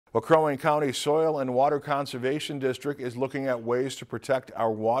Well, Crow Wing County Soil and Water Conservation District is looking at ways to protect our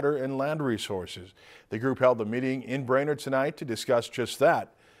water and land resources. The group held a meeting in Brainerd tonight to discuss just that.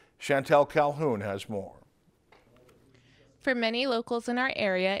 Chantel Calhoun has more. For many locals in our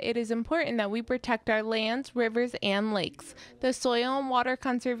area, it is important that we protect our lands, rivers, and lakes. The Soil and Water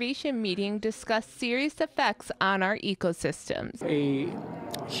Conservation meeting discussed serious effects on our ecosystems. A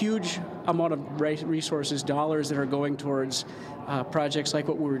huge amount of resources, dollars that are going towards projects like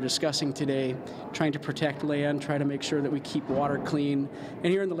what we were discussing today, trying to protect land, trying to make sure that we keep water clean. And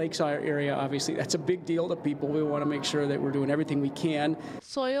here in the lakeside area, obviously, that's a big deal to people. We want to make sure that we're doing everything we can.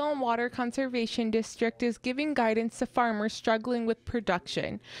 Soil and Water Conservation District is giving guidance to farmers struggling with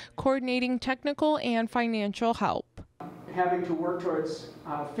production, coordinating technical and financial help. Having to work towards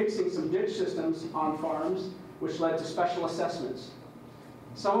fixing some ditch systems on farms, which led to special assessments.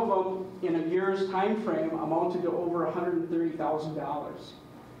 Some of them, in a year's time frame, amounted to over $130,000.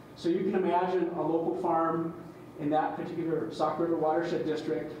 So you can imagine a local farm in that particular Sauk River watershed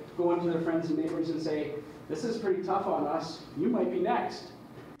district going to their friends and neighbors and say, "This is pretty tough on us. You might be next."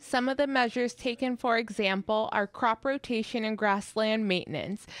 Some of the measures taken, for example, are crop rotation and grassland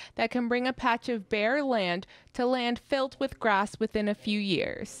maintenance that can bring a patch of bare land to land filled with grass within a few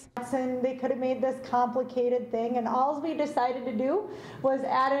years. And they could have made this complicated thing, and all we decided to do was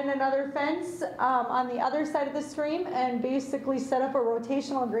add in another fence on the other side of the stream and basically set up a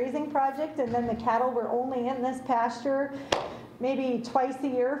rotational grazing project, and then the cattle were only in this pasture maybe twice a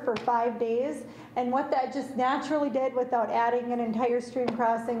year for 5 days. And what that just naturally did, without adding an entire stream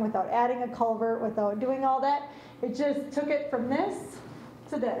crossing, without adding a culvert, without doing all that, it just took it from this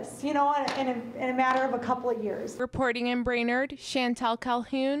to this, you know, in a matter of a couple of years. Reporting in Brainerd, Chantel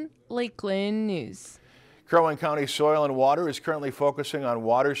Calhoun, Lakeland News. Crow Wing County Soil and Water is currently focusing on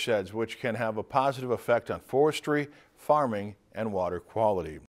watersheds, which can have a positive effect on forestry, farming, and water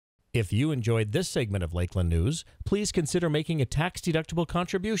quality. If you enjoyed this segment of Lakeland News, please consider making a tax-deductible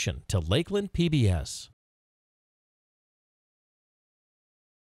contribution to Lakeland PBS.